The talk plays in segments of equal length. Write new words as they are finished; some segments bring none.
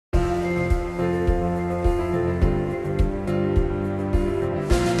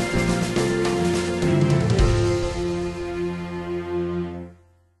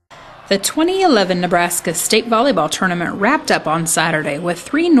The 2011 Nebraska State Volleyball Tournament wrapped up on Saturday with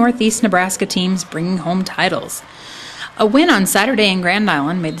 3 Northeast Nebraska teams bringing home titles. A win on Saturday in Grand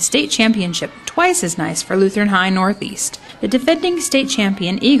Island made the state championship twice as nice for Lutheran High Northeast. The defending state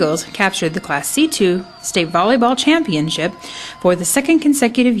champion Eagles captured the Class C2 State Volleyball Championship for the second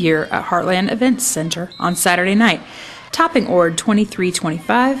consecutive year at Heartland Events Center on Saturday night, topping Ord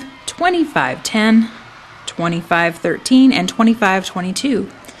 23-25, 25-10, 25-13, and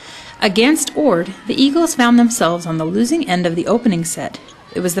 25-22. Against Ord, the Eagles found themselves on the losing end of the opening set.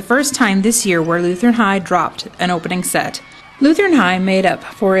 It was the first time this year where Lutheran High dropped an opening set. Lutheran High made up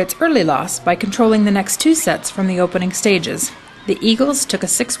for its early loss by controlling the next 2 sets from the opening stages. The Eagles took a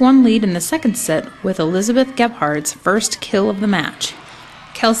 6-1 lead in the second set with Elizabeth Gebhard's first kill of the match.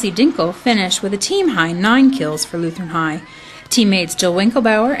 Kelsey Dinkle finished with a team-high 9 kills for Lutheran High. Teammates Jill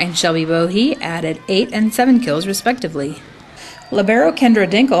Winkelbauer and Shelby Bohe added 8 and 7 kills respectively. Libero Kendra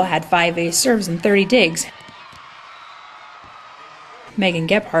Dinkle had 5 ace serves and 30 digs. Megan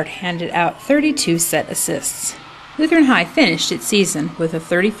Gebhardt handed out 32 set assists. Lutheran High finished its season with a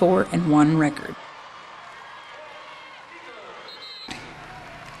 34-1 record.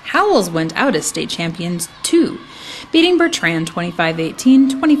 Howells went out as state champions too, beating Bertrand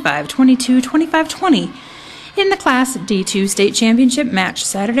 25-18, 25-22, 25-20 in the Class D2 state championship match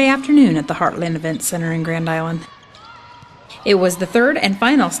Saturday afternoon at the Heartland Events Center in Grand Island. It was the 3rd and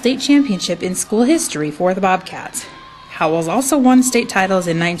final state championship in school history for the Bobcats. Howells also won state titles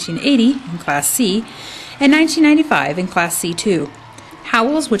in 1980 in Class C and 1995 in Class C2.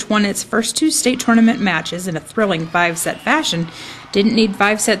 Howells, which won its first 2 state tournament matches in a thrilling 5-set fashion, didn't need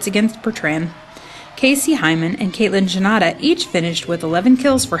 5 sets against Bertrand. Casey Hyman and Caitlin Janata each finished with 11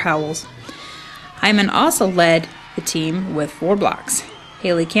 kills for Howells. Hyman also led the team with 4 blocks.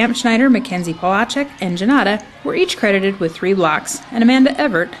 Haley Kampschneider, Mackenzie Polacek, and Janata were each credited with 3 blocks, and Amanda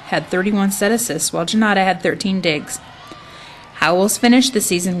Everett had 31 set assists while Janata had 13 digs. Howells finished the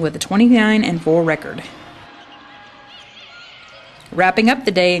season with a 29-4 record. Wrapping up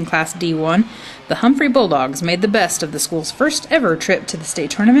the day in Class D1, the Humphrey Bulldogs made the best of the school's first ever trip to the state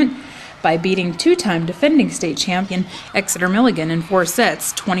tournament by beating 2-time defending state champion Exeter Milligan in 4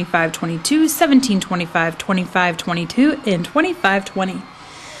 sets, 25-22, 17-25, 25-22, and 25-20.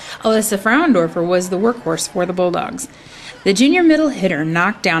 Alyssa Fraundorfer was the workhorse for the Bulldogs. The junior middle hitter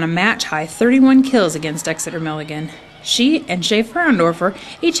knocked down a match-high 31 kills against Exeter Milligan. She and Shay Fraundorfer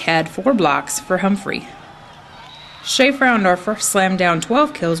each had 4 blocks for Humphrey. Shay Fraundorfer slammed down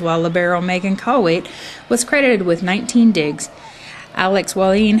 12 kills while libero Megan Callwaite was credited with 19 digs. Alex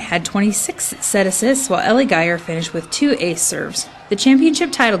Walline had 26 set assists while Ellie Geyer finished with 2 ace serves. The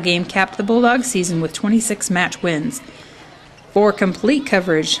championship title game capped the Bulldogs season with 26 match wins. For complete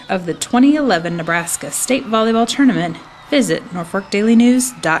coverage of the 2011 Nebraska State Volleyball Tournament, visit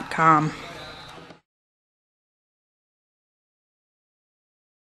NorfolkDailyNews.com.